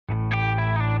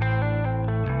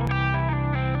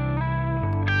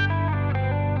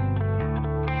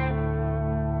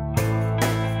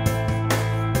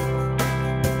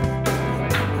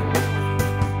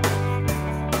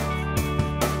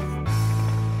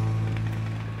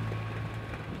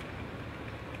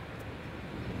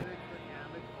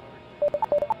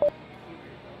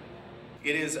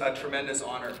It is a tremendous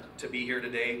honor to be here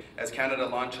today as Canada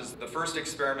launches the first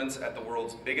experiments at the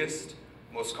world's biggest,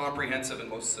 most comprehensive and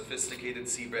most sophisticated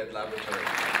seabed laboratory.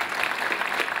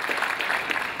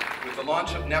 With the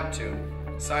launch of Neptune,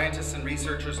 scientists and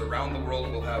researchers around the world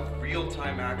will have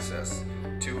real-time access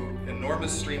to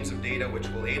enormous streams of data which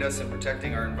will aid us in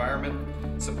protecting our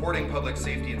environment, supporting public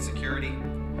safety and security,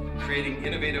 creating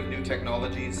innovative new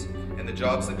technologies and the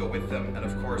jobs that go with them, and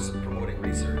of course, promoting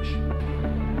research.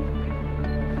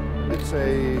 It's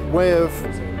a way of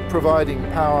providing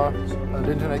power and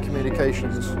internet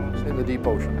communications in the deep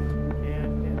ocean.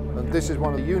 And this is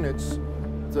one of the units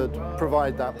that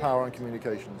provide that power and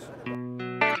communications.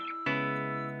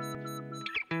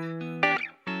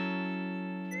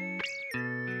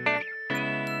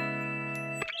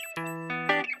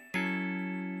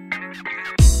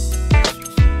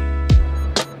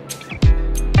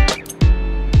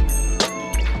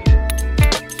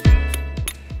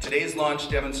 Today's launch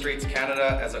demonstrates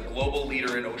Canada as a global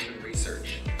leader in ocean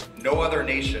research. No other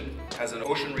nation has an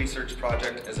ocean research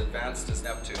project as advanced as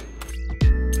Neptune.